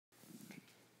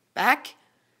back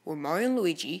where Mario and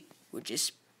Luigi were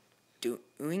just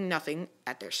doing nothing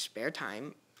at their spare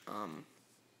time.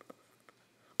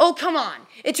 Oh, come on.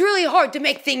 It's really hard to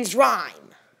make things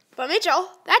rhyme. But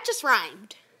Mitchell, that just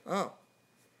rhymed. Oh.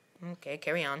 Okay,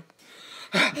 carry on.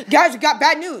 Guys, we got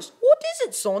bad news. What is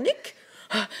it, Sonic?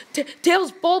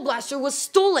 Tails' ball blaster was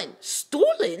stolen.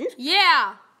 Stolen?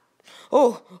 Yeah.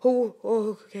 Oh,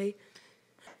 okay.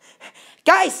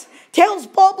 Guys, Tails'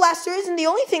 ball blaster isn't the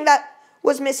only thing that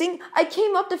was missing. I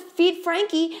came up to feed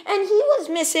Frankie, and he was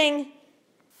missing.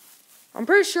 I'm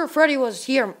pretty sure Freddy was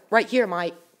here, right here,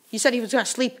 Mike. He said he was going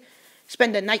to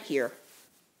spend the night here.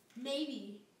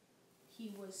 Maybe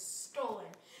he was stolen.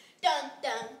 Dun,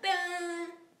 dun, dun.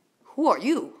 Who are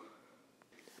you?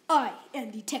 I am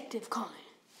Detective Collin.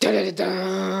 Da, da, da,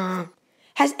 da.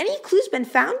 Has any clues been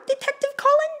found, Detective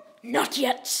Collin? Not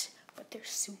yet, but there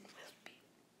soon will be.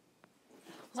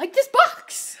 Like this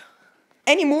box.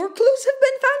 Any more clues have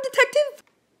been found,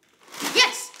 Detective?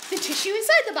 Yes, the tissue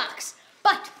inside the box.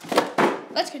 But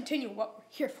let's continue what we're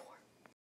here for.